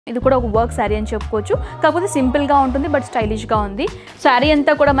ఇది కూడా ఒక వర్క్ సారీ అని చెప్పుకోవచ్చు. కాకపోతే సింపుల్ గా ఉంటుంది బట్ స్టైలిష్ గా ఉంది. సారీ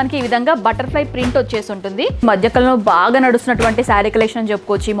అంతా కూడా మనకి ఈ విధంగా బటర్ఫ్లై ప్రింట్ వచ్చేసి ఉంటుంది. మధ్యకాలంలో బాగా నడుస్తున్నటువంటి సారీ కలెక్షన్ అని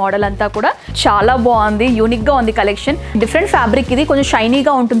చెప్పుకోవచ్చు. ఈ మోడల్ అంతా కూడా చాలా బాగుంది, యూనిక్ గా ఉంది కలెక్షన్. డిఫరెంట్ ఫ్యాబ్రిక్, ఇది కొంచెం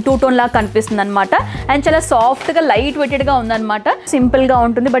షైనీగా ఉంటుంది, టూ టోన్ లాగా కనిపిస్తుంది అనమాట. అండ్ చాలా సాఫ్ట్ గా లైట్ వెయిటెడ్ గా ఉంది అనమాట. సింపుల్ గా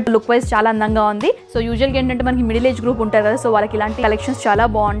ఉంటుంది బట్ లుక్ వైజ్ చాలా అందంగా ఉంది. సో యూజువల్ గా ఏంటంటే మనకి మిడిల్ ఏజ్ గ్రూప్ ఉంటారు కదా, సో వాళ్ళకి ఇలాంటి కలెక్షన్స్ చాలా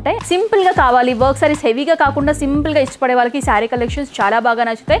బాగుంటాయి. సింపుల్ గా కావాలి, వర్క్ సారీస్ హెవీగా కాకుండా సింపుల్ గా ఇష్టపడే వాళ్ళకి ఈ సారీ కలెక్షన్స్ చాలా బాగా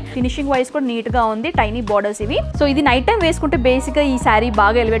నచ్చుతాయి. ఫినిషింగ్ వైస్ కూడా నీట్ గా ఉంది, టైనీ బార్డర్స్ ఇవి. సో ఇది నైట్ టైం వేసుకుంటే బేసిక్ గా ఈ సారీ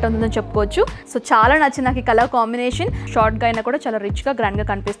బాగా ఎలివేట్ అవుతుందని చెప్పుకోవచ్చు. సో చాలా నచ్చింది నాకు ఈ కలర్ కాంబినేషన్. షార్ట్ గా అయినా కూడా చాలా రిచ్ గా గ్రాండ్ గా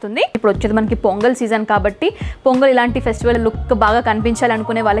కనిపిస్తుంది. ఇప్పుడు వచ్చేది మనకి పొంగల్ సీజన్ కాబట్టి పొంగల్ ఇలాంటి ఫెస్టివల్ లుక్ బాగా కనిపించాలి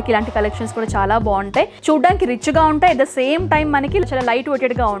అనుకునే వాళ్ళకి ఇలాంటి కలెక్షన్స్ కూడా చాలా బాగుంటాయి. చూడడానికి రిచ్ గా ఉంటాయి, అట్ ద సేమ్ టైం మనకి చాలా లైట్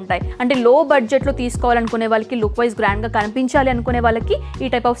వెయిటెడ్ గా ఉంటాయి. అంటే లో బడ్జెట్ లో తీసుకోవాలనుకునే వాళ్ళకి, లుక్ వైజ్ గ్రాండ్ గా కనిపించాలి అనుకునే వాళ్ళకి ఈ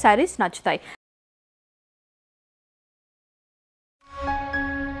టైప్ ఆఫ్ సారీస్ నచ్చుతాయి.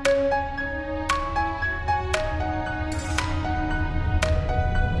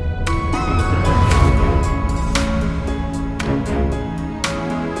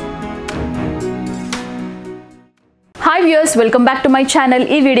 Hi viewers, welcome back to my channel.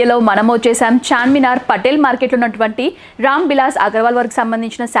 ఈ వీడియోలో మనం వచ్చేసాం చార్మినార్ పటేల్ మార్కెట్లో ఉన్నటువంటి రామ్ బిలాస్ అగర్వాల్ వర్క్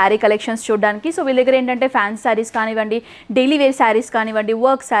సంబంధించిన శారీ కలెక్షన్స్ చూడడానికి. సో వీళ్ళ దగ్గర ఏంటంటే ఫ్యాన్సీ శారీస్ కానివ్వండి, డైలీ వేర్ శారీస్ కానివ్వండి,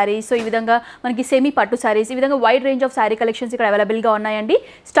 వర్క్ శారీస్, సో ఈ విధంగా మనకి సెమీ పట్టు శారీస్, ఈ విధంగా wide range of sari collections ఇక్కడ అవైలబుల్గా ఉన్నాయండి.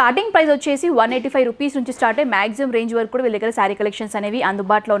 స్టార్టింగ్ ప్రైస్ వచ్చేసి 185 రూపీస్ నుంచి స్టార్ట్ అయ్యి మ్యాక్సిమం రేంజ్ వరకు కూడా వీళ్ళ దగ్గర శారీ కలెక్షన్స్ అనేవి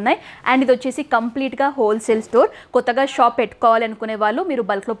అందుబాటులో ఉన్నాయి. అండ్ ఇది వచ్చేసి కంప్లీట్గా హోల్సేల్ స్టోర్. కొత్తగా షాప్ పెట్టుకోవాలనుకునే వాళ్ళు మీరు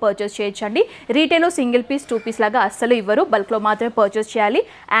బల్క్లో పర్చేస్ చేయొచ్చండి. రీటైల్లో సింగిల్ పీస్, 2 పీస్ లాగా అస్సలు ఇవ్వరు, బల్క్లో మాత్రమే పర్చేస్ చేయాలి.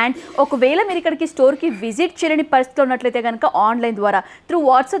 అండ్ ఒకవేళ మీరు ఇక్కడికి స్టోర్కి విజిట్ చేయని పరిస్థితిలో ఉన్నట్లయితే కనుక ఆన్లైన్ ద్వారా త్రూ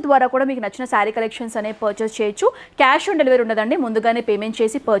వాట్సాప్ ద్వారా కూడా మీకు నచ్చిన శారీ కలెక్షన్స్ అనేవి పర్చేస్ చేయొచ్చు. క్యాష్ ఆన్ డెలివరీ ఉండదండి, ముందుగానే పేమెంట్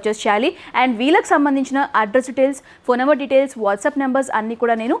చేసి పర్చేస్ చేయాలి. అండ్ వీళ్ళకి సంబంధించిన address details, phone number details, WhatsApp numbers అన్నీ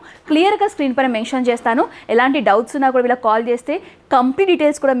కూడా నేను క్లియర్గా స్క్రీన్ పైన మెన్షన్ చేస్తాను. ఎలాంటి డౌట్స్ ఉన్నా కూడా వీళ్ళకి కాల్ చేస్తే కంప్లీట్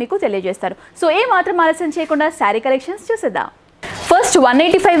డీటెయిల్స్ కూడా మీకు తెలియజేస్తారు. సో ఏ మాత్రం ఆలస్యం చేయకుండా శారీ కలెక్షన్స్ చూసేద్దాం. ఫస్ట్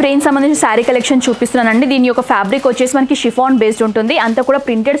 185 రేంజ్ సంబంధించిన శారీ కలెక్షన్ చూపిస్తున్నానండి. దీని యొక్క ఫ్యాబ్రిక్ వచ్చేసి మనకి షిఫాన్ బేస్డ్ ఉంటుంది, అంతా కూడా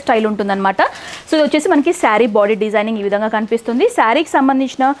ప్రింటెడ్ స్టైల్ ఉంటుంది అనమాట. సో ఇది వచ్చేసి మనకి శారీ బాడీ డిజైనింగ్ ఈ విధంగా కనిపిస్తుంది. శారీకి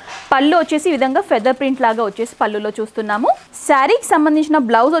సంబంధించిన పళ్ళు వచ్చేసి ఈ విధంగా ఫెదర్ ప్రింట్ లాగా వచ్చేసి పళ్ళులో చూస్తున్నాము. శారీకి సంబంధించిన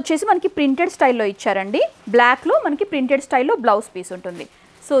బ్లౌజ్ వచ్చేసి మనకి ప్రింటెడ్ స్టైల్లో ఇచ్చారండి. బ్లాక్లో మనకి ప్రింటెడ్ స్టైల్లో బ్లౌజ్ పీస్ ఉంటుంది.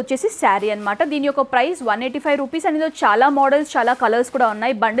 సో వచ్చేసి శారీ అనమాట. దీని యొక్క ప్రైస్ 185 రూపీస్. అనేది చాలా మోడల్స్, చాలా కలర్స్ కూడా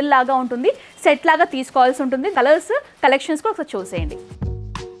ఉన్నాయి. బండిల్ లాగా ఉంటుంది, సెట్ లాగా తీసుకోవాల్సి ఉంటుంది. కలర్స్ కలెక్షన్స్ కూడా ఒకసారి చూసేయండి.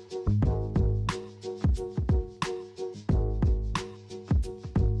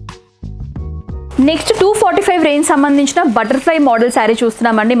 నెక్స్ట్ 245 రేంజ్ సంబంధించిన బటర్ఫ్లై మోడల్ శారీ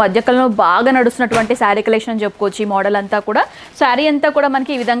చూస్తున్నామండి. మధ్యకాలంలో బాగా నడుస్తున్నటువంటి శారీ కలెక్షన్ అని చెప్పుకోవచ్చు. ఈ మోడల్ అంతా కూడా శారీ అంతా కూడా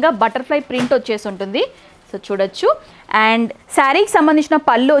మనకి ఈ విధంగా బటర్ఫ్లై ప్రింట్ వచ్చేసి ఉంటుంది. సో చూడొచ్చు. అండ్ శారీకి సంబంధించిన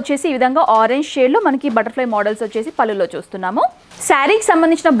పళ్ళు వచ్చేసి ఈ విధంగా ఆరెంజ్ షేడ్లో మనకి బటర్ఫ్లై మోడల్స్ వచ్చేసి పళ్ళులో చూస్తున్నాము. శారీకి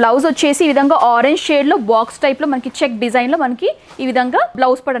సంబంధించిన బ్లౌజ్ వచ్చేసి ఈ విధంగా ఆరెంజ్ షేడ్లో బాక్స్ టైప్లో మనకి చెక్ డిజైన్లో మనకి ఈ విధంగా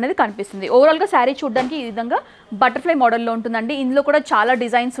బ్లౌజ్ పడ్ అనేది కనిపిస్తుంది. ఓవరాల్గా శారీ చూడడానికి ఈ విధంగా బటర్ఫ్లై మోడల్లో ఉంటుందండి. ఇందులో కూడా చాలా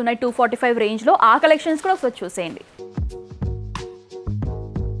డిజైన్స్ ఉన్నాయి 245 రేంజ్లో. ఆ కలెక్షన్స్ కూడా ఒకసారి చూసేయండి.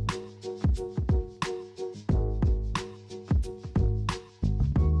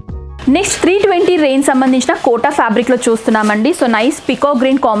 నెక్స్ట్ 320 రేంజ్ సంబంధించిన కోటా ఫ్యాబ్రిక్లో చూస్తున్నామండి. So nice pico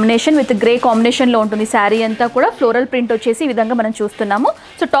green combination with grey కాంబినేషన్లో ఉంటుంది. శారీ అంతా కూడా ఫ్లోరల్ ప్రింట్ వచ్చేసి ఈ విధంగా మనం చూస్తున్నాము.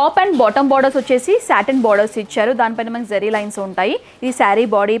 So top and bottom borders వచ్చేసి సాటిన్ బార్డర్స్ ఇచ్చారు, దానిపైన మనకి జరీ లైన్స్ ఉంటాయి. ఇది శారీ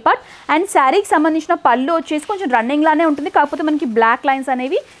బాడీ పార్ట్. అండ్ శారీకి సంబంధించిన పళ్ళు వచ్చేసి కొంచెం రన్నింగ్ లానే ఉంటుంది, కాకపోతే మనకి బ్లాక్ లైన్స్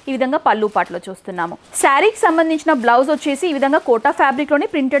అనేవి ఈ విధంగా పళ్ళు పార్ట్లో చూస్తున్నాము. శారీకి సంబంధించిన బ్లౌజ్ వచ్చేసి ఈ విధంగా కోటా ఫ్యాబ్రిక్లోని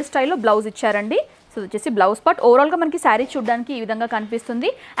ప్రింటెడ్ స్టైల్లో బ్లౌజ్ ఇచ్చారండి. సో వచ్చేసి బ్లౌజ్ పార్ట్. ఓవరాల్గా మనకి శారీ చూడడానికి ఈ విధంగా కనిపిస్తుంది.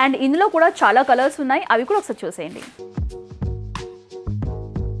 అండ్ ఇందులో కూడా చాలా కలర్స్ ఉన్నాయి, అవి కూడా ఒకసారి చూసేయండి.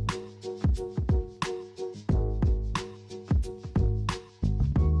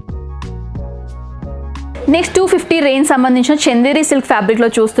 నెక్స్ట్ 250 రేంజ్ సంబంధించిన చందేరి సిల్క్ ఫ్యాబ్రిక్లో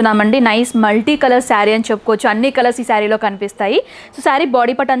చూస్తున్నామండి. నైస్ మల్టీ కలర్ శారీ అని చెప్పుకోవచ్చు. అన్ని కలర్స్ ఈ శారీలో కనిపిస్తాయి. సో శారీ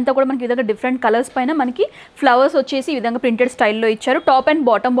బాడీ పార్ట్ అంతా కూడా మనకి ఈ విధంగా డిఫరెంట్ కలర్స్ పైన మనకి ఫ్లవర్స్ వచ్చేసి ఈ విధంగా ప్రింటెడ్ స్టైల్లో ఇచ్చారు. టాప్ అండ్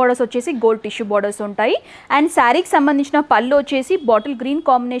బాటమ్ బార్డర్స్ వచ్చేసి గోల్డ్ టిష్యూ బార్డర్స్ ఉంటాయి. అండ్ శారీకి సంబంధించిన పళ్ళు వచ్చేసి బాటిల్ గ్రీన్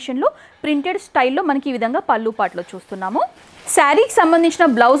కాంబినేషన్లో ప్రింటెడ్ స్టైల్లో మనకి ఈ విధంగా పళ్ళు పార్ట్లో చూస్తున్నాము. శారీకి సంబంధించిన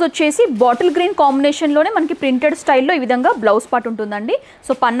బ్లౌజ్ వచ్చేసి బాటిల్ గ్రీన్ కాంబినేషన్లోనే మనకి ప్రింటెడ్ స్టైల్లో ఈ విధంగా బ్లౌజ్ పార్ట్ ఉంటుందండి.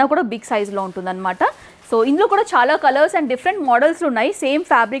 సో పన్నా కూడా బిగ్ సైజ్లో ఉంటుందన్నమాట. సో ఇందులో కూడా చాలా కలర్స్ అండ్ డిఫరెంట్ మోడల్స్లో ఉన్నాయి. సేమ్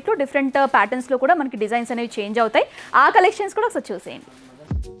ఫ్యాబ్రిక్లో డిఫరెంట్ ప్యాటర్న్స్లో కూడా మనకి డిజైన్స్ అనేవి చేంజ్ అవుతాయి. ఆ కలెక్షన్స్ కూడా ఒకసారి చూసేయండి.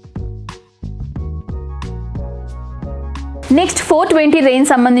 నెక్స్ట్ 420 రేంజ్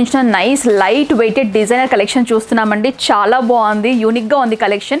సంబంధించిన nice light weighted designer collection చూస్తున్నామండి. చాలా బాగుంది, యూనిక్గా ఉంది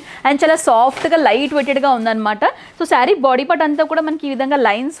కలెక్షన్ అండ్ చాలా సాఫ్ట్గా లైట్ వెయిటెడ్గా ఉందన్నమాట. సో శారీ బాడీ పార్ట్ అంతా కూడా మనకి ఈ విధంగా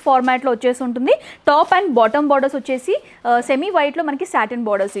లైన్స్ ఫార్మాట్లో వచ్చేసి ఉంటుంది. టాప్ అండ్ బాటమ్ బార్డర్స్ వచ్చేసి సెమీ వైట్లో మనకి సాటిన్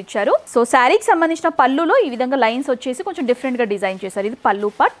బార్డర్స్ ఇచ్చారు. సో శారీకి సంబంధించిన పళ్ళులో ఈ విధంగా లైన్స్ వచ్చేసి కొంచెం డిఫరెంట్గా డిజైన్ చేశారు. ఇది పళ్ళు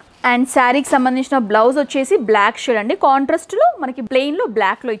పార్ట్. అండ్ శారీకి సంబంధించిన బ్లౌజ్ వచ్చేసి బ్లాక్ షేడ్ అండి, కాంట్రాస్ట్లో మనకి ప్లెయిన్లో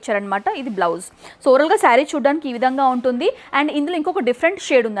బ్లాక్లో ఇచ్చారనమాట. ఇది బ్లౌజ్. సో ఓవరాల్గా శారీ చూడడానికి ఈ విధంగా ఉంటుంది. అండ్ ఇందులో ఇంకొక డిఫరెంట్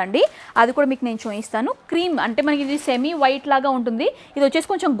షేడ్ ఉందండి, అది కూడా మీకు నేను చూపిస్తాను. క్రీమ్ అంటే మనకి ఇది సెమీ వైట్ లాగా ఉంటుంది, ఇది వచ్చేసి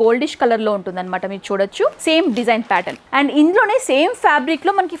కొంచెం గోల్డిష్ కలర్లో ఉంటుంది అనమాట. మీరు చూడొచ్చు సేమ్ డిజైన్ ప్యాటర్న్. అండ్ ఇందులోనే సేమ్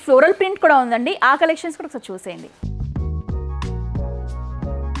ఫ్యాబ్రిక్లో మనకి ఫ్లోరల్ ప్రింట్ కూడా ఉందండి. ఆ కలెక్షన్స్ కూడా ఒకసారి చూసేయండి.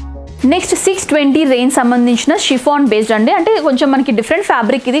 నెక్స్ట్ 620 రేంజ్ సంబంధించిన షిఫాన్ బేస్డ్ అండి, అంటే కొంచెం మనకి డిఫరెంట్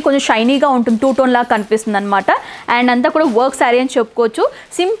ఫ్యాబ్రిక్, ఇది కొంచెం షైనీగా ఉంటుంది, 2 టోన్ లాగా కనిపిస్తుంది అనమాట. అండ్ అంతా కూడా వర్క్ శారీ అని చెప్పుకోవచ్చు.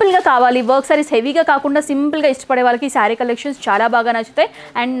 సింపుల్గా కావాలి, వర్క్ శారీస్ హెవీగా కాకుండా సింపుల్గా ఇష్టపడే వాళ్ళకి ఈ శారీ కలెక్షన్స్ చాలా బాగా నచ్చుతాయి.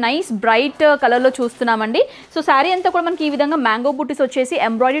 అండ్ నైస్ బ్రైట్ కలర్లో చూస్తున్నామండి. సో శారీ అంతా కూడా మనకి ఈ విధంగా మ్యాంగో బూటీస్ వచ్చేసి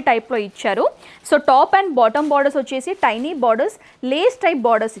ఎంబ్రాయిడరీ టైప్లో ఇచ్చారు. So top and bottom borders వచ్చేసి tiny borders, Lay's type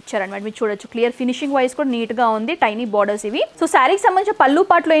borders ఇచ్చారనమాట. మీరు చూడొచ్చు క్లియర్ ఫినిషింగ్ వైజ్ కూడా నీట్గా ఉంది, టైనీ బార్డర్స్ ఇవి. సో శారీకి సంబంధించిన పళ్ళు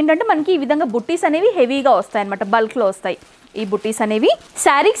పాటలో ఏంటంటే మనకి ఈ విధంగా బుట్టీస్ అనేవి హెవీగా వస్తాయి అనమాట, బల్క్లో వస్తాయి ఈ బుట్టీస్ అనేవి.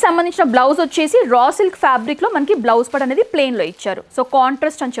 శారీకి సంబంధించిన బ్లౌజ్ వచ్చేసి రా సిల్క్ ఫ్యాబ్రిక్లో మనకి బ్లౌజ్ పార్ట్ అనేది ప్లెయిన్లో ఇచ్చారు. సో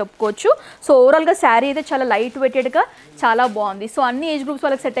కాంట్రాస్ట్ అని చెప్పుకోవచ్చు. సో ఓవరాల్గా శారీ అయితే చాలా లైట్ వెయిటెడ్గా చాలా బాగుంది. సో అన్ని ఏజ్ గ్రూప్స్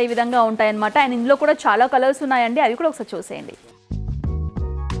వాళ్ళకి సెట్ అయ్యే విధంగా ఉంటాయన్నమాట. అండ్ ఇందులో కూడా చాలా కలర్స్ ఉన్నాయండి, అవి కూడా ఒకసారి చూసేయండి.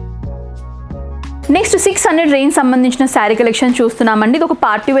 నెక్స్ట్ 600 రేంజ్ సంబంధించిన శారీ కలెక్షన్ చూస్తున్నామండి. ఇది ఒక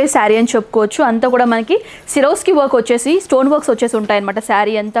పార్టీ వేర్ శారీ అని చెప్పుకోవచ్చు. అంతా కూడా మనకి సిరోస్కి వర్క్ వచ్చేసి స్టోన్ వర్క్స్ వచ్చేసి ఉంటాయన్నమాట.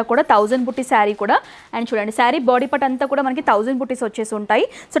 శారీ అంతా కూడా 1000 బుట్టి శారీ కూడా. అండ్ చూడండి శారీ బాడీ పార్ట్ అంతా కూడా మనకి 1000 బుట్టీస్ వచ్చేసి ఉంటాయి.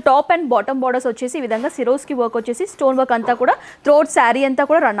 So top and bottom borders వచ్చేసి ఈ విధంగా సిరోస్కి వర్క్ వచ్చేసి స్టోన్ వర్క్ అంతా కూడా త్రోట్ శారీ అంతా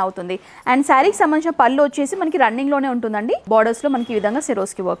కూడా రన్ అవుతుంది. అండ్ శారీకి సంబంధించిన పళ్ళు వచ్చేసి మనకి రన్నింగ్లోనే ఉంటుందండి, బార్డర్స్లో మనకి ఈ విధంగా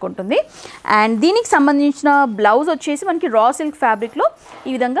సిరోస్కి వర్క్ ఉంటుంది. అండ్ దీనికి సంబంధించిన బ్లౌజ్ వచ్చేసి మనకి రా సిల్క్ ఫ్యాబ్రిక్లో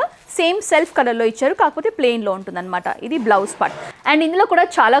ఈ విధంగా సేమ్ సెల్ఫ్ కలర్లో ఇచ్చారు, కాకపోతే ప్లెయిన్లో ఉంటుందన్నమాట. ఇది బ్లౌజ్ పార్ట్. అండ్ ఇందులో కూడా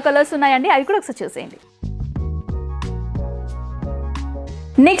చాలా కలర్స్ ఉన్నాయండి, అవి కూడా ఒకసారి చూసేయండి.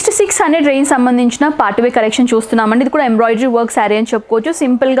 నెక్స్ట్ 600 రేంజ్ సంబంధించిన పార్టీ వేర్ కలెక్షన్ చూస్తున్నామండి. ఇది కూడా ఎంబ్రాయిడరీ వర్క్ శారీ అని చెప్పుకోవచ్చు.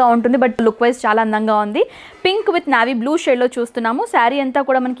 సింపుల్గా ఉంటుంది బట్ లుక్ వైజ్ చాలా అందంగా ఉంది. పింక్ విత్ నావీ బ్లూ షేడ్లో చూస్తున్నాము. శారీ అంతా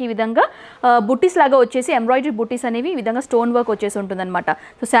కూడా మనకి ఈ విధంగా బుట్టీస్ లాగా వచ్చేసి ఎంబ్రాయిడరీ బుట్టీస్ అనేవి ఈ విధంగా స్టోన్ వర్క్ వచ్చేసి ఉంటుంది అనమాట.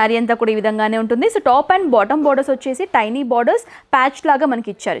 సో శారీ అంతా కూడా ఈ విధంగానే ఉంటుంది. So top and bottom borders వచ్చేసి టైనీ బార్డర్స్ ప్యాచ్ లాగా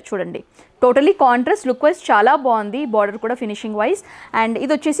మనకి ఇచ్చారు. చూడండి టోటలీ కాంట్రాస్ట్, లుక్ వైజ్ చాలా బాగుంది, బార్డర్ కూడా ఫినిషింగ్ వైజ్. అండ్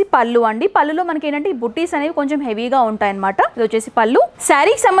ఇది వచ్చేసి పళ్ళు అండి. పళ్ళులో మనకి ఏంటంటే ఈ బుట్టీస్ అనేవి కొంచెం హెవీగా ఉంటాయన్నమాట. ఇది వచ్చేసి పళ్ళు.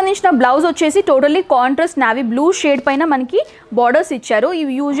 శారీకి సంబంధించిన బ్లౌజ్ వచ్చేసి totally contrast navy blue shade పైన మనకి బార్డర్స్ ఇచ్చారు.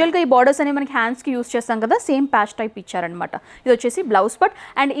 ఇవి యూజువల్గా ఈ బార్డర్స్ అనేవి మనకి హ్యాండ్స్కి యూస్ చేస్తాం కదా, సేమ్ ప్యాచ్ టైప్ ఇచ్చారనమాట. ఇది వచ్చేసి బ్లౌజ్ పార్ట్.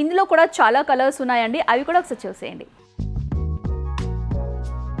 అండ్ ఇందులో కూడా చాలా కలర్స్ ఉన్నాయండి, అవి కూడా ఒకసారి చూసేయండి.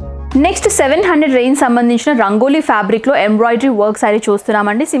 నెక్స్ట్ 700 రేంజ్ సంబంధించిన రంగోలీ ఫ్యాబ్రిక్లో ఎంబ్రాయిడరీ వర్క్ శారీ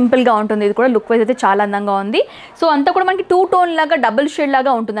చూస్తున్నామండి. సింపుల్గా ఉంటుంది, ఇది కూడా లుక్ వైజ్ అయితే చాలా అందంగా ఉంది. సో అంతా కూడా మనకి 2 టోన్ లాగా డబుల్ షేడ్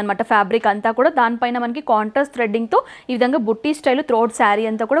లాగా ఉంటుందన్నమాట ఫ్యాబ్రిక్ అంతా కూడా. దానిపైన మనకి కాంట్రాస్ట్ థ్రెడ్డింగ్తో ఈ విధంగా బుట్టి స్టైల్ త్రోట్ శారీ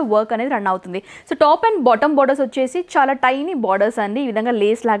అంతా కూడా వర్క్ అనేది రన్ అవుతుంది. So top and bottom borders వచ్చేసి చాలా టైనీ బార్డర్స్ అండి, ఈ విధంగా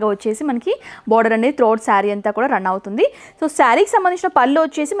లేస్ లాగా వచ్చేసి మనకి బార్డర్ అనేది త్రోట్ శారీ అంతా కూడా రన్ అవుతుంది. సో శారీకి సంబంధించిన పళ్ళు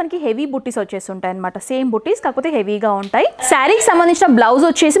వచ్చేసి మనకి హెవీ బుట్టీస్ వచ్చేసి ఉంటాయి అనమాట, సేమ్ బుట్టీస్ కాకపోతే హెవీగా ఉంటాయి. శారీకి సంబంధించిన బ్లౌజ్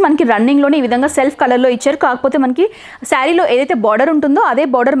వచ్చేసి మనకి రన్నింగ్లోనే ఈ విధంగా సెల్ఫ్ కలర్లో ఇచ్చారు, కాకపోతే మనకి శారీలో ఏదైతే బార్డర్ ఉంటుందో అదే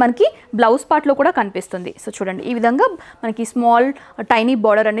బార్డర్ మనకి బ్లౌజ్ పార్ట్లో కూడా కనిపిస్తుంది. సో చూడండి ఈ విధంగా మనకి స్మాల్ టైనీ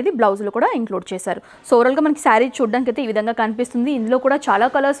బార్డర్ అనేది బ్లౌజ్లో కూడా ఇంక్లూడ్ చేశారు. సో ఓవరాల్గా మనకి శారీ చూడడానికి అయితే ఈ విధంగా కనిపిస్తుంది. ఇందులో కూడా చాలా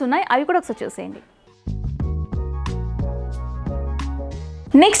కలర్స్ ఉన్నాయి, అవి కూడా ఒకసారి చూసేయండి.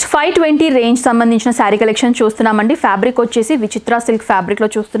 నెక్స్ట్ 520 రేంజ్ సంబంధించిన శారీ కలెక్షన్ చూస్తున్నామండి. ఫ్యాబ్రిక్ వచ్చేసి విచిత్ర సిల్క్ ఫ్యాబ్రిక్లో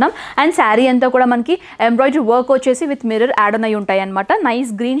చూస్తున్నాం. అండ్ శారీ అంతా కూడా మనకి ఎంబ్రాయిడరీ వర్క్ వచ్చేసి విత్ మిర్రర్ యాడ్ అయి ఉంటాయి అనమాట. నైస్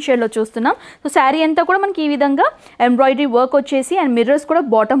గ్రీన్ షేడ్లో చూస్తున్నాం. సో శారీ అంతా కూడా మనకి ఈ విధంగా ఎంబ్రాయిడరీ వర్క్ వచ్చేసి అండ్ మిర్రర్స్ కూడా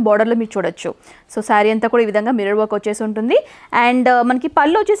బాటమ్ బార్డర్లో మీరు చూడొచ్చు. సో శారీ అంతా కూడా ఈ విధంగా మిర్రర్ వర్క్ వచ్చేసి ఉంటుంది. అండ్ మనకి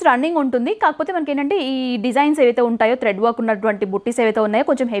పళ్ళు వచ్చేసి రన్నింగ్ ఉంటుంది, కాకపోతే మనకి ఏంటంటే ఈ డిజైన్స్ ఏవైతే ఉంటాయో థ్రెడ్ వర్క్ ఉన్నటువంటి బుట్టీస్ ఏవైతే ఉన్నాయో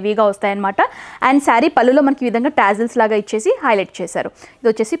కొంచెం హెవీగా వస్తాయన్నమాట. అండ్ శారీ పళ్ళులో మనకి ఈ విధంగా టాజిల్స్ లాగా ఇచ్చేసి హైలైట్ చేశారు. ఇది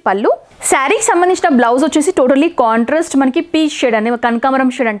వచ్చేసి పళ్ళు. శారీకి సంబంధించిన బ్లౌజ్ వచ్చేసి టోటలీ కాంట్రాస్ట్ మనకి పీచ్ షేడ్ అనే కనకాంబరం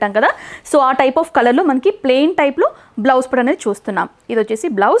షేడ్ అంటాం కదా, సో ఆ టైప్ ఆఫ్ కలర్లో మనకి ప్లెయిన్ టైప్లో బ్లౌజ్ పట్ అనేది చూస్తున్నాం. ఇది వచ్చేసి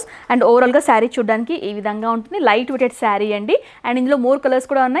బ్లౌజ్. అండ్ ఓవరాల్గా శారీ చూడడానికి ఈ విధంగా ఉంటుంది, లైట్ వెయిటెడ్ శారీ అండి. అండ్ ఇందులో మోర్ కలర్స్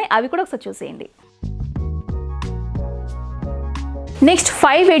కూడా ఉన్నాయి, అవి కూడా ఒకసారి చూసేయండి. నెక్స్ట్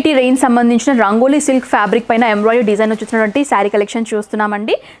 580 రేంజ్ సంబంధించిన రంగోలీ సిల్క్ ఫ్యాబ్రిక్ పైన ఎంబ్రాయిడరీ డిజైన్ వచ్చేసినటువంటి శారీ కలెక్షన్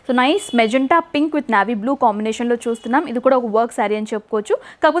చూస్తున్నామండి. So nice magenta pink with navy blue కాంబినేషన్లో చూస్తున్నాం. ఇది కూడా ఒక వర్క్ శారీ అని చెప్పుకోవచ్చు.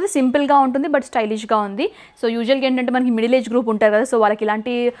 కాకపోతే సింపుల్గా ఉంటుంది బట్ స్టైలిష్గా ఉంది. సో యూజువల్గా ఏంటంటే మనకి మిడిల్ ఏజ్ గ్రూప్ ఉంటారు కదా, సో వాళ్ళకి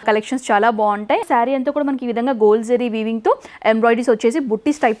ఇలాంటి కలెక్షన్స్ చాలా బాగుంటాయి. శారీ అంతా కూడా మనకి ఈ విధంగా గోల్డ్ జరీ వీవింగ్తో ఎంబ్రాయిడరీస్ వచ్చేసి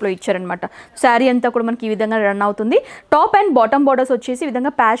బుట్టీస్ టైప్లో ఇచ్చారనమాట. శారీ అంతా కూడా మనకి ఈ విధంగా రన్ అవుతుంది. టాప్ అండ్ బాటమ్ బార్డర్స్ వచ్చేసి ఈ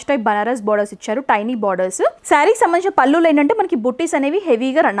విధంగా ప్యాచ్ టైప్ బనారస్ బార్డర్స్ ఇచ్చారు, టైనీ బార్డర్స్. శారీకి సంబంధించిన పళ్ళులు ఏంటంటే మనకి బుట్టీస్ అనేవి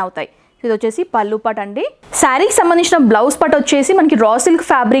హెవీగా రన్ అవుతాయి. ఇది వచ్చేసి పళ్ళు పాట్ అండి. శారీకి సంబంధించిన బ్లౌజ్ పాట్ వచ్చేసి మనకి రా సిల్క్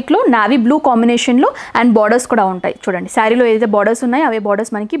ఫ్యాబ్రిక్లో నావీ బ్లూ కాంబినేషన్లో అండ్ బార్డర్స్ కూడా ఉంటాయి. చూడండి శారీలో ఏదైతే బార్డర్స్ ఉన్నాయో అవే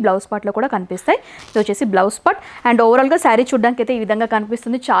బార్డర్స్ మనకి బ్లౌజ్ పాట్లో కూడా కనిపిస్తాయి. ఇది వచ్చేసి బ్లౌజ్ పాట్ అండ్ ఓవరాల్గా శారీ చూడడానికి అయితే ఈ విధంగా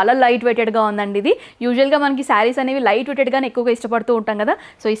కనిపిస్తుంది. చాలా లైట్ వెయిటెడ్గా ఉందండి. ఇది యూజువల్గా మనకి శారీస్ అనేవి లైట్ వెయిటెడ్గానే ఎక్కువగా ఇష్టపడుతూ ఉంటాం కదా,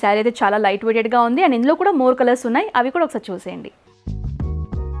 సో ఈ శారీ అయితే చాలా లైట్ వెయిటెడ్గా ఉంది. అండ్ ఇందులో కూడా మోర్ కలర్స్ ఉన్నాయి, అవి కూడా ఒకసారి చూసేయండి.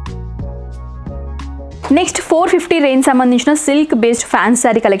 నెక్స్ట్ 450 రేంజ్ సంబంధించిన silk based fans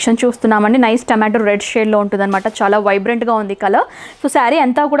sari collection చూస్తున్నామండి. నైస్ టమాటో రెడ్ షేడ్లో ఉంటుంది అనమాట, చాలా వైబ్రెంట్గా ఉంది కలర్. సో శారీ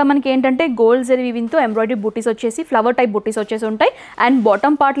అంతా కూడా మనకి ఏంటంటే గోల్డ్ జరీ వీవింగ్తో ఎంబ్రాయిడరీ బుట్టీస్ వచ్చేసి ఫ్లవర్ టైప్ బుట్టీస్ వచ్చేసి ఉంటాయి. అండ్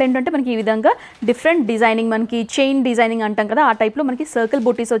బాటమ్ పార్ట్లో ఏంటంటే మనకి ఈ విధంగా డిఫరెంట్ డిజైనింగ్, మనకి చైన్ డిజైనింగ్ అంటాం కదా, ఆ టైప్లో మనకి సర్కిల్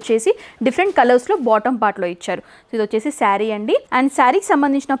బుట్టీస్ వచ్చేసి డిఫరెంట్ కలర్స్లో బాటమ్ పార్ట్లో ఇచ్చారు. సో ఇది వచ్చేసి శారీ అండి. అండ్ శారీకి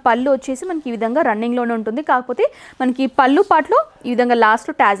సంబంధించిన పళ్ళు వచ్చేసి మనకి ఈ విధంగా రన్నింగ్లోనే ఉంటుంది, కాకపోతే మనకి పళ్ళు పార్ట్లో ఈ విధంగా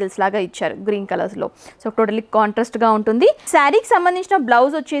లాస్ట్లో టాజిల్స్ లాగా ఇచ్చారు గ్రీన్ కలర్స్లో. సో టోటల్లీ కాంట్రాస్ట్గా ఉంటుంది. శారీకి సంబంధించిన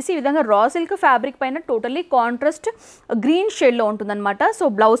బ్లౌజ్ వచ్చేసి ఈ విధంగా రా సిల్క్ ఫ్యాబ్రిక్ పైన టోటల్లీ కాంట్రాస్ట్ గ్రీన్ షేడ్లో ఉంటుంది అనమాట.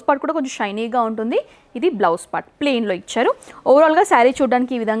 సో బ్లౌజ్ పార్ట్ కూడా కొంచెం షైనీగా ఉంటుంది. ఇది బ్లౌజ్ పార్ట్ ప్లెయిన్లో ఇచ్చారు. ఓవరాల్గా శారీ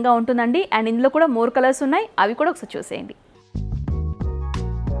చూడడానికి ఈ విధంగా ఉంటుందండి. అండ్ ఇందులో కూడా మోర్ కలర్స్ ఉన్నాయి, అవి కూడా ఒకసారి చూసేయండి.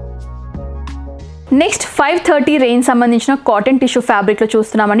 నెక్స్ట్ 530 రేంజ్ సంబంధించిన కాటన్ టిష్యూ ఫ్యాబ్రిక్లో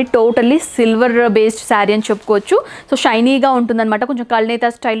చూస్తున్నామండి. టోటల్లీ సిల్వర్ బేస్డ్ శారీ అని చెప్పుకోవచ్చు. సో షైనీగా ఉంటుందన్నమాట, కొంచెం కల్నేతా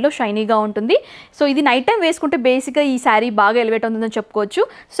స్టైల్లో షైనీగా ఉంటుంది. సో ఇది నైట్ టైం వేసుకుంటే బేసిక్గా ఈ శారీ బాగా ఎలివేట్ అవుతుందని చెప్పుకోవచ్చు.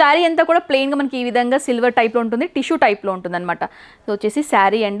 శారీ అంతా కూడా ప్లెయిన్గా మనకి ఈ విధంగా సిల్వర్ టైప్లో ఉంటుంది, టిష్యూ టైప్లో ఉంటుంది అనమాట. సో వచ్చేసి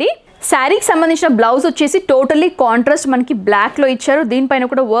శారీ అండి. శారీకి సంబంధించిన బ్లౌజ్ వచ్చేసి టోటల్లీ కాంట్రాస్ట్ మనకి బ్లాక్లో ఇచ్చారు. దీనిపైన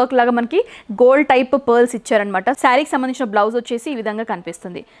కూడా వర్క్ లాగా మనకి గోల్డ్ టైప్ పర్ల్స్ ఇచ్చారనమాట. శారీకి సంబంధించిన బ్లౌజ్ వచ్చేసి ఈ విధంగా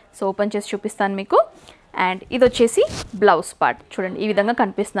కనిపిస్తుంది. సో ఓపెన్ చేసి చూపిస్తాను మీకు. అండ్ ఇది వచ్చేసి బ్లౌజ్ పార్ట్ చూడండి, ఈ విధంగా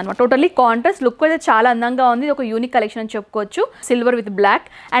కనిపిస్తుంది అనమాట. టోటల్లీ కాంట్రాస్ట్ లుక్ అయితే చాలా అందంగా ఉంది. ఇది ఒక యూనిక్ కలెక్షన్ అని చెప్పుకోవచ్చు, సిల్వర్ విత్ బ్లాక్.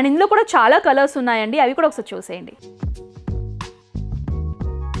 అండ్ ఇందులో కూడా చాలా కలర్స్ ఉన్నాయండి, అవి కూడా ఒకసారి చూసేయండి.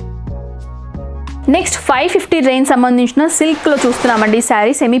 నెక్స్ట్ 550 రేంజ్ సంబంధించిన సిల్క్లో చూస్తున్నామండి.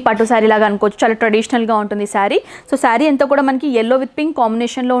 శారీ సెమీ పట్టు శారీ లాగా అనుకోవచ్చు, చాలా ట్రెడిషనల్గా ఉంటుంది శారీ. సో శారీ అంతా కూడా మనకి ఎల్లో విత్ పింక్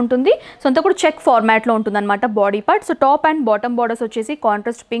కాంబినేషన్లో ఉంటుంది. సో అంతా కూడా చెక్ ఫార్మాట్లో ఉంటుంది అనమాట body part. So top and bottom borders వచ్చేసి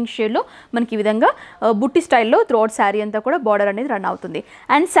కాంట్రాస్ట్ పింక్ షేడ్లో మనకి ఈ విధంగా బుట్టి స్టైల్లో త్రోట్ శారీ అంతా కూడా బార్డర్ అనేది రన్ అవుతుంది.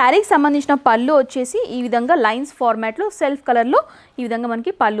 అండ్ శారీకి సంబంధించిన పళ్ళు వచ్చేసి ఈ విధంగా లైన్స్ ఫార్మాట్లో సెల్ఫ్ కలర్లో ఈ విధంగా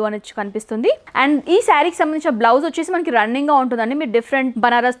మనకి పళ్ళు అనేది కనిపిస్తుంది. అండ్ ఈ శారీకి సంబంధించిన బ్లౌజ్ వచ్చేసి మనకి రన్నింగ్గా ఉంటుందండి. మీరు డిఫరెంట్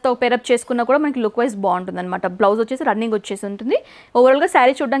బనారస్తో పేరప్ చేసుకున్నా కూడా మనకి లుక్ వైజ్ బాగుంటుంది అనమాట. బ్లౌజ్ వచ్చేసి రన్నింగ్ వచ్చేసి ఉంటుంది. ఓవరాల్గా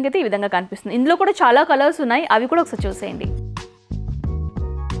శారీ చూడడానికి అయితే ఈ విధంగా కనిపిస్తుంది. ఇందులో కూడా చాలా కలర్స్ ఉన్నాయి, అవి కూడా ఒకసారి చూసేయండి.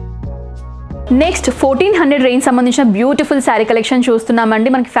 నెక్స్ట్ 1400 రేంజ్ సంబంధించిన బ్యూటిఫుల్ శారీ కలెక్షన్ చూస్తున్నామండి.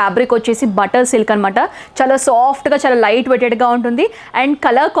 మనకి ఫ్యాబ్రిక్ వచ్చేసి బటర్ సిల్క్ అనమాట. చాలా సాఫ్ట్గా, చాలా లైట్ వెయిటెడ్గా ఉంటుంది. అండ్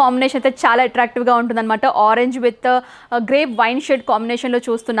కలర్ కాంబినేషన్ అయితే చాలా అట్రాక్టివ్గా ఉంటుంది అనమాట. Orange with grape wine shade కాంబినేషన్లో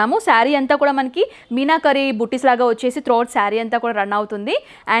చూస్తున్నాము. శారీ అంతా కూడా మనకి మీనాకరీ బుట్టీస్ లాగా వచ్చేసి త్రోట్ శారీ అంతా కూడా రన్ అవుతుంది.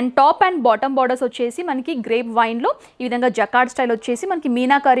 And top and bottom borders వచ్చేసి మనకి గ్రేప్ వైన్లో ఈ విధంగా జకార్డ్ స్టైల్ వచ్చేసి మనకి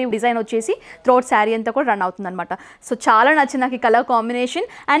మీనాకరీ డిజైన్ వచ్చేసి త్రోట్ శారీ అంతా కూడా రన్ అవుతుంది అనమాట. సో చాలా నచ్చింది నాకు ఈ కలర్ కాంబినేషన్.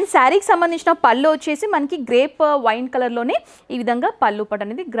 అండ్ శారీకి సంబంధించిన పళ్ళు వచ్చేసి మనకి గ్రేప్ వైన్ కలర్లోనే ఈ విధంగా పళ్ళు పట్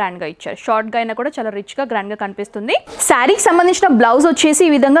అనేది గ్రాండ్గా ఇచ్చారు. షార్ట్గా అయినా కూడా చాలా రిచ్గా గ్రాండ్గా కనిపిస్తుంది. శారీకి సంబంధించిన బ్లౌజ్ వచ్చేసి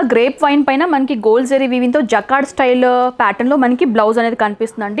ఈ విధంగా గ్రేప్ వైన్ పైన మనకి గోల్డ్ జరీ వీవింగ్తో జకార్డ్ స్టైల్ ప్యాటర్న్లో మనకి బ్లౌజ్ అనేది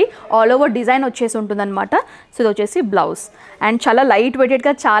కనిపిస్తుందండి. ఆల్ ఓవర్ డిజైన్ వచ్చేసి ఉంటుంది అనమాట. సో ఇది వచ్చేసి బ్లౌజ్. అండ్ చాలా లైట్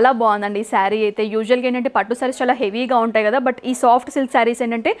వెయిటెడ్గా చాలా బాగుందండి ఈ శారీ అయితే. యూజువల్గా ఏంటంటే పట్టు శారీస్ చాలా హెవీగా ఉంటాయి కదా, బట్ ఈ సాఫ్ట్ సిల్క్ శారీస్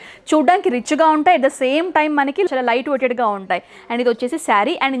ఏంటంటే చూడడానికి రిచ్గా ఉంటాయి, అట్ ద సేమ్ టైం మనకి చాలా లైట్ వెయిటెడ్గా ఉంటాయి. అండ్ ఇది వచ్చేసి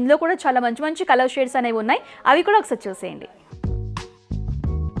శారీ. అండ్ ఇందులో కూడా చాలా మంచి మంచి కలర్ షేడ్స్ అనేవి ఉన్నాయి, అవి కూడా ఒకసారి చూసేయండి.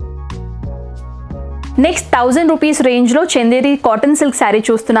 నెక్స్ట్ 1000 రూపీస్ రేంజ్లో చందేరి కాటన్ సిల్క్ శారీ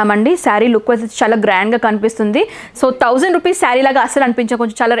చూస్తున్నామండి. శారీ లుక్ అయితే చాలా గ్రాండ్గా కనిపిస్తుంది. సో 1000 రూపీస్ శారీ లాగా అసలు అనిపించే,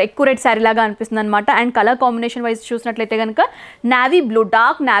 కొంచెం చాలా ఎక్కువ రేట్ శారీ లాగా అనిపిస్తుంది అనమాట. అండ్ కలర్ కాంబినేషన్ వైజ్ చూసినట్లయితే కనుక navy blue,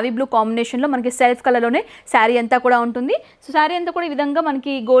 dark navy blue కాంబినేషన్లో మనకి సెల్ఫ్ కలర్లోనే శారీ అంతా కూడా ఉంటుంది. సో శారీ అంతా కూడా ఈ విధంగా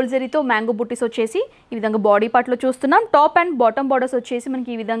మనకి గోల్డ్ జరీతో మ్యాంగో బుట్టీస్ వచ్చేసి ఈ విధంగా బాడీ పార్ట్లో చూస్తున్నాం. టాప్ అండ్ బాటమ్ బార్డర్స్ వచ్చేసి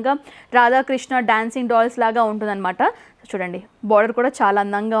మనకి ఈ విధంగా రాధాకృష్ణ డాన్సింగ్ డాల్స్ లాగా ఉంటుంది అనమాట. చూడండి బార్డర్ కూడా చాలా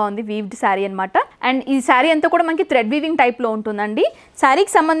అందంగా ఉంది, వీవ్డ్ శారీ అనమాట. అండ్ ఈ శారీ అంతా కూడా మనకి థ్రెడ్ వీవింగ్ టైప్లో ఉంటుందండి.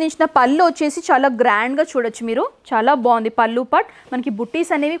 శారీకి సంబంధించిన పళ్ళు వచ్చేసి చాలా గ్రాండ్గా చూడొచ్చు మీరు, చాలా బాగుంది పళ్ళు పార్ట్. మనకి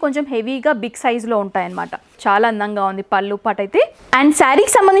బుట్టీస్ అనేవి కొంచెం హెవీగా బిగ్ సైజ్లో ఉంటాయన్నమాట. చాలా అందంగా ఉంది పళ్ళు పాట్ అయితే. అండ్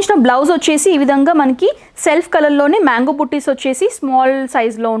శారీకి సంబంధించిన బ్లౌజ్ వచ్చేసి ఈ విధంగా మనకి సెల్ఫ్ కలర్లోనే మ్యాంగో బుట్టీస్ వచ్చేసి స్మాల్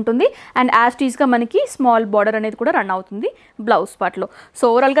సైజ్లో ఉంటుంది. అండ్ యాజ్ టీజ్గా మనకి స్మాల్ బార్డర్ అనేది కూడా రన్ అవుతుంది బ్లౌజ్ పార్ట్లో.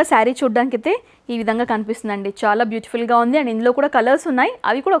 సో ఓవరాల్గా శారీ చూడడానికి అయితే ఈ విధంగా కనిపిస్తుందండి. చాలా బ్యూటిఫుల్గా ఉంది. అండ్ ఇందులో కూడా కలర్స్ ఉన్నాయి,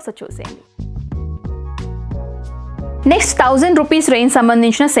 అవి కూడా ఒకసారి చూసేయండి. నెక్స్ట్ 1000 రూపీస్ రేంజ్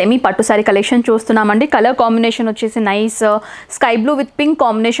సంబంధించిన సెమీ పట్టు సారీ కలెక్షన్ చూస్తున్నామండి. కలర్ కాంబినేషన్ వచ్చేసి nice sky blue with pink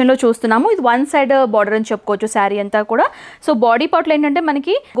కాంబినేషన్లో చూస్తున్నాము. ఇది వన్ సైడ్ బార్డర్ అని చెప్పుకోవచ్చు శారీ అంతా కూడా. సో బాడీ పార్ట్లో ఏంటంటే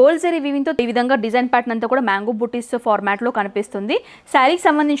మనకి గోల్డ్ జరీ వీవింగ్తో ఈ విధంగా డిజైన్ ప్యాటర్న్ అంతా కూడా మ్యాంగో బుటీస్ ఫార్మాట్లో కనిపిస్తుంది. శారీకి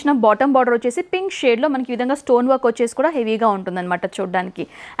సంబంధించిన బాటమ్ బార్డర్ వచ్చేసి పింక్ షేడ్లో మనకి ఈ విధంగా స్టోన్ వర్క్ వచ్చేసి కూడా హెవీగా ఉంటుందన్నమాట చూడడానికి.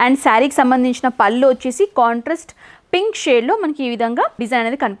 అండ్ శారీకి సంబంధించిన పళ్ళు వచ్చేసి కాంట్రాస్ట్ పింక్ షేడ్లో మనకి ఈ విధంగా డిజైన్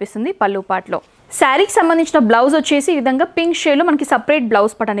అనేది కనిపిస్తుంది పళ్ళు పార్ట్లో. శారీకి సంబంధించిన బ్లౌజ్ వచ్చేసి ఈ విధంగా పింక్ షేడ్లో మనకి సపరేట్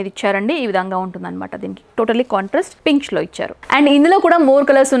బ్లౌజ్ పట్ అనేది ఇచ్చారండి. ఈ విధంగా ఉంటుందన్నమాట. దీనికి టోటల్లీ కాంట్రాస్ట్ పింక్స్లో ఇచ్చారు. అండ్ ఇందులో కూడా మోర్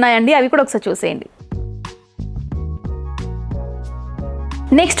కలర్స్ ఉన్నాయండి, అవి కూడా ఒకసారి చూసేయండి.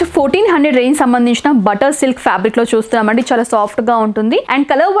 నెక్స్ట్ 1400 రేంజ్ సంబంధించిన బటర్ సిల్క్ ఫ్యాబ్రిక్లో చూస్తున్నామండి. చాలా సాఫ్ట్గా ఉంటుంది. అండ్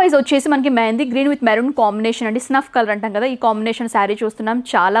కలర్ వైజ్ వచ్చేసి మనకి mehndi green with maroon combination అండి. స్నఫ్ కలర్ అంటాం కదా, ఈ కాంబినేషన్ శారీ చూస్తున్నాం.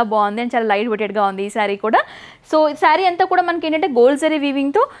 చాలా బాగుంది అండ్ చాలా లైట్ వెయిటెడ్గా ఉంది ఈ శారీ కూడా. సో ఈ శారీ అంతా కూడా మనకి ఏంటంటే గోల్డ్ జరీ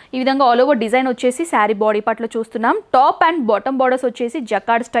వీవింగ్తో ఈ విధంగా ఆల్ ఓవర్ డిజైన్ వచ్చేసి శారీ బాడీ పార్ట్లో చూస్తున్నాం. టాప్ అండ్ బాటమ్ బార్డర్స్ వచ్చేసి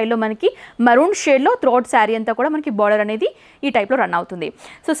జకార్డ్ స్టైల్లో మనకి మరూన్ షేడ్లో త్రోట్ శారీ అంతా కూడా మనకి బార్డర్ అనేది ఈ టైప్లో రన్ అవుతుంది.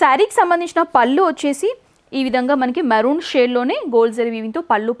 సో శారీకి సంబంధించిన పళ్ళు వచ్చేసి ఈ విధంగా మనకి మెరూన్ షేడ్లోనే గోల్డ్ జరీ వీవింగ్తో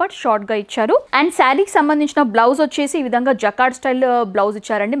పళ్ళు పాట్ షార్ట్గా ఇచ్చారు. అండ్ శారీకి సంబంధించిన బ్లౌజ్ వచ్చేసి ఈ విధంగా జకార్డ్ స్టైల్ బ్లౌజ్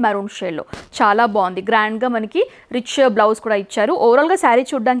ఇచ్చారండి మెరూన్ షేడ్లో. చాలా బాగుంది. గ్రాండ్గా మనకి రిచ్ బ్లౌజ్ కూడా ఇచ్చారు. ఓవరాల్గా శారీ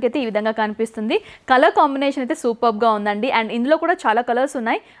చూడడానికి అయితే ఈ విధంగా కనిపిస్తుంది. కలర్ కాంబినేషన్ అయితే సూపర్గా ఉందండి. అండ్ ఇందులో కూడా చాలా కలర్స్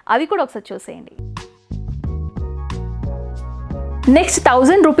ఉన్నాయి, అవి కూడా ఒకసారి చూసేయండి. నెక్స్ట్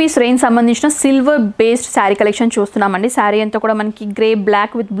 1000 రూపీస్ రేంజ్ సంబంధించిన సిల్వర్ బేస్డ్ శారీ కలెక్షన్ చూస్తున్నామండి. శారీ అంతా కూడా మనకి గ్రే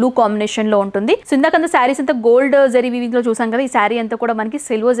బ్లాక్ విత్ బ్లూ కాంబినేషన్లో ఉంటుంది. సో ఇందాకంతా శారీస్ అంతా గోల్డ్ జరీ వీవింగ్లో చూసాం కదా, ఈ శారీ అంతా కూడా మనకి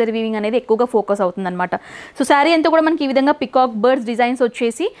సిల్వర్ జరీ వీవింగ్ అనేది ఎక్కువగా ఫోకస్ అవుతుంది అనమాట. సో శారీ అంతా కూడా మనకి ఈ విధంగా పికాక్ బర్డ్స్ డిజైన్స్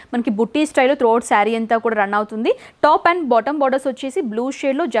వచ్చేసి మనకి బుట్టి స్టైల్లో త్రోట్ శారీ అంతా కూడా రన్ అవుతుంది. టాప్ అండ్ బాటమ్ బార్డర్స్ వచ్చేసి బ్లూ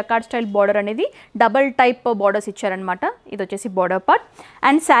షేడ్లో జకార్డ్ స్టైల్ బార్డర్ అనేది డబల్ టైప్ బార్డర్స్ ఇచ్చారనమాట. ఇది వచ్చేసి బార్డర్ పార్ట్.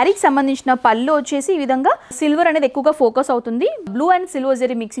 అండ్ శారీకి సంబంధించిన పళ్ళు వచ్చేసి ఈ విధంగా సిల్వర్ అనేది ఎక్కువగా ఫోకస్ అవుతుంది. బ్లూ అండ్ సిల్వర్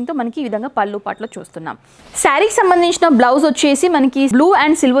జరీ మిక్సింగ్తో మనకి ఈ విధంగా పళ్ళు పాటలో చూస్తున్నాం. శారీకి సంబంధించిన బ్లౌజ్ వచ్చేసి మనకి బ్లూ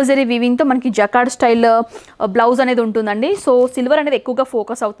అండ్ సిల్వర్ జరీ వీవింగ్తో మనకి జకార్డ్ స్టైల్ బ్లౌజ్ అనేది ఉంటుందండి. సో సిల్వర్ అనేది ఎక్కువగా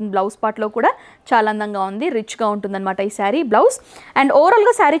ఫోకస్ అవుతుంది బ్లౌజ్ పార్ట్లో కూడా. చాలా అందంగా ఉంది, రిచ్గా ఉంటుంది అనమాట ఈ శారీ బ్లౌజ్. అండ్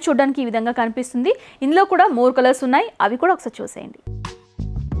ఓవరాల్గా శారీ చూడడానికి ఈ విధంగా కనిపిస్తుంది. ఇందులో కూడా మోర్ కలర్స్ ఉన్నాయి, అవి కూడా ఒకసారి చూసేయండి.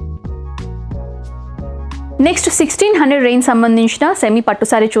 నెక్స్ట్ 1600 రేంజ్ సంబంధించిన సెమీ పట్టు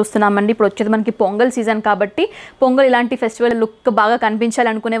సారీ చూస్తున్నామండి. ఇప్పుడు వచ్చేది మనకి పొంగల్ సీజన్ కాబట్టి పొంగల్ ఇలాంటి ఫెస్టివల్ లుక్ బాగా కనిపించాలి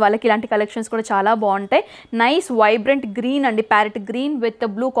అనుకునే వాళ్ళకి ఇలాంటి కలెక్షన్స్ కూడా చాలా బాగుంటాయి. నైస్ వైబ్రెంట్ గ్రీన్ అండి, ప్యారెట్ గ్రీన్ విత్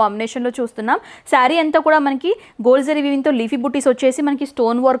బ్లూ కాంబినేషన్లో చూస్తున్నాం. శారీ అంతా కూడా మనకి గోల్డ్ జరీ వీవింగ్తో లీఫీ బుటీస్ వచ్చేసి మనకి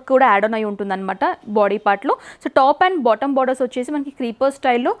స్టోన్ వర్క్ కూడా యాడ్ ఆన్ అయి ఉంటుంది అనమాట బాడీ పార్ట్లో. So top and bottom borders వచ్చేసి మనకి క్రీపర్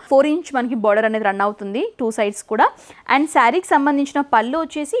స్టైల్లో 4 ఇంచ్ మనకి బార్డర్ అనేది రన్ అవుతుంది 2 సైడ్స్ కూడా. అండ్ శారీకి సంబంధించిన పళ్ళు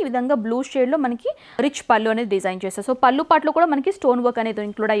వచ్చేసి ఈ విధంగా బ్లూ షేడ్లో మనకి రిచ్ పళ్ళు అనేది డిజైన్ చేస్తారు. సో పళ్ళు పాటలో కూడా మనకి స్టోన్ వర్క్ అనేది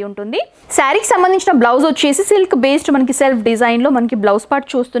ఇంక్లూడ్ అయి ఉంటుంది. శారీకి సంబంధించిన బ్లౌజ్ వచ్చేసి సిల్క్ బేస్డ్ మనకి సెల్ఫ్ డిజైన్ లో మనకి బ్లౌజ్ పార్ట్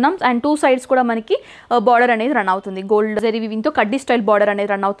చూస్తున్నాం. అండ్ 2 సైడ్స్ కూడా మనకి బార్డర్ అనేది రన్ అవుతుంది. గోల్డ్ జరీ వీవింగ్ తో కడ్డీ స్టైల్ బార్డర్ అనేది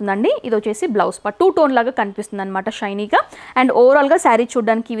రన్ అవుతుందండి. ఇది వచ్చేసి బ్లౌజ్ పార్ట్ 2 టోన్ లాగా కనిపిస్తుంది అనమాట, షైనీగా. అండ్ ఓవరాల్ గా శారీ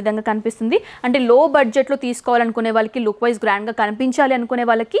చూడడానికి ఈ విధంగా కనిపిస్తుంది. అంటే లో బడ్జెట్ లో తీసుకోవాలనుకునే వాళ్ళకి, లుక్ వైజ్ గ్రాండ్ గా కనిపించాలి అనుకునే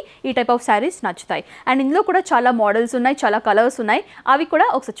వాళ్ళకి ఈ టైప్ ఆఫ్ శారీస్ నచ్చుతాయి. అండ్ ఇందులో కూడా చాలా మోడల్స్ ఉన్నాయి, చాలా కలర్స్ ఉన్నాయి, అవి కూడా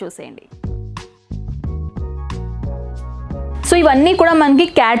ఒకసారి చూసేయండి. సో ఇవన్నీ కూడా మనకి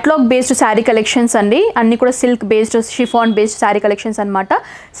క్యాటలాగ్ బేస్డ్ శారీ కలెక్షన్స్ అండి. అన్నీ కూడా silk based, chiffon based sari collections అనమాట.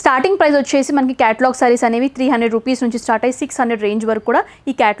 స్టార్టింగ్ ప్రైస్ వచ్చేసి మనకి క్యాటలాగ్ శారీస్ అనేవి 300 రూపీస్ నుంచి స్టార్ట్ అయ్యి 600 రేంజ్ వరకు కూడా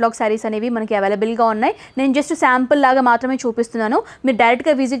ఈ క్యాటలాగ్ శారీస్ అనేవి మనకి అవైలబుల్గా ఉన్నాయి. నేను జస్ట్ శాంపుల్ లాగా మాత్రమే చూపిస్తున్నాను. మీరు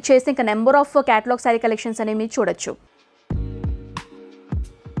డైరెక్ట్గా విజిట్ చేస్తే ఇంకా number of catalogue sari collections అనేవి మీరు చూడొచ్చు.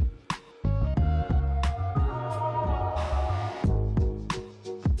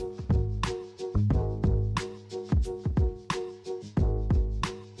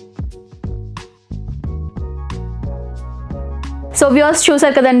 సో వ్యూవర్స్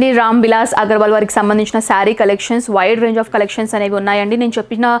చూసారు కదండి, రామ్ విలాస్ అగర్వాల్ వారికి సంబంధించిన sari collections, wide range of collections అనేవి ఉన్నాయండి. నేను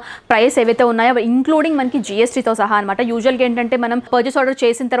చెప్పిన ప్రైస్ ఏవైతే ఉన్నాయో ఇంక్లూడింగ్ మనకి జిఎస్టీతో సహా అనమాట. యూజువల్గా ఏంటంటే మనం పర్చేస్ ఆర్డర్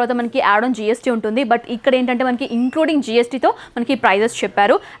చేసిన తర్వాత మనకి యాడ్ ఆన్ జిఎస్టీ ఉంటుంది, బట్ ఇక్కడ ఏంటంటే మనకి ఇంక్లూడింగ్ జిఎస్టీతో మనకి ప్రైజెస్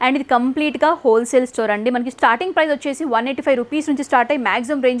చెప్పారు. అండ్ ఇది కంప్లీట్గా హోల్సేల్ స్టోర్ అండి. మనకి స్టార్టింగ్ ప్రైస్ వచ్చేసి 185 రూపీస్ నుంచి స్టార్ట్ అయ్యి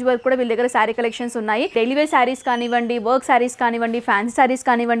మాక్సిమం రేంజ్ వరకు కూడా వీళ్ళ దగ్గర శారీ కలెక్షన్స్ ఉన్నాయి. డైలీ వేర్ శారీస్ కానివ్వండి, వర్క్ శారీస్ కానివ్వండి, ఫ్యాన్సీ శారీస్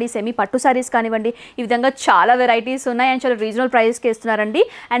కానివ్వండి, సెమీ పట్టు శారీస్ కానివ్వండి, ఈ విధంగా చాలా వెరైటీస్ ఉన్నాయి. అండ్ చాలా రీజనల్ ప్రైస్కి ఇస్తున్నారండి.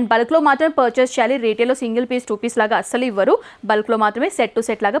 అండ్ బల్క్లో మాత్రమే పర్చేస్ చేయాలి. రీటైల్లో సింగిల్ పీస్ 2 పీస్ లాగా అస్సలు ఇవ్వరు. బల్క్లో మాత్రమే సెట్ టు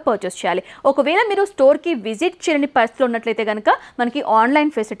సెట్ లాగా పర్చేస్ చేయాలి. ఒకవేళ మీరు స్టోర్కి విజిట్ చేయని పరిస్థితిలో ఉన్నట్లయితే కనుక మనకి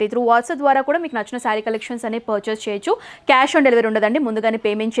ఆన్లైన్ ఫెసిలిటీ త్రూ వాట్సాప్ ద్వారా కూడా మీకు నచ్చిన శారీ కలెక్షన్స్ అనేవి పర్చేస్ చేయొచ్చు. క్యాష్ ఆన్ డెలివరీ ఉండదండి, ముందుగానే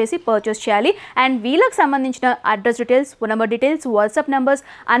పేమెంట్ చేసి పర్చేస్ చేయాలి. అండ్ వీళ్ళకి సంబంధించిన address details, phone number details, WhatsApp numbers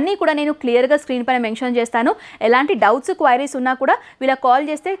అన్నీ కూడా నేను క్లియర్గా స్క్రీన్ పైన మెన్షన్ చేస్తాను. ఎలాంటి డౌట్స్, క్వైరీస్ ఉన్నా కూడా వీళ్ళ కాల్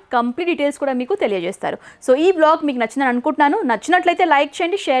చేస్తే కంప్లీట్ డీటెయిల్స్ కూడా మీకు తెలియజేస్తారు. సో ఈ బ్లాగ్ మీకు నచ్చిందని అనుకుంటున్నాను. నచ్చినట్లయితే లైక్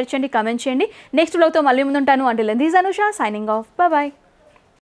చేయండి, షేర్ చేయండి, కమెంట్ చేయండి. నెక్స్ట్ బ్లాగ్తో మళ్ళీ ముందుంటాను. Until then this Anusha signing off. By by.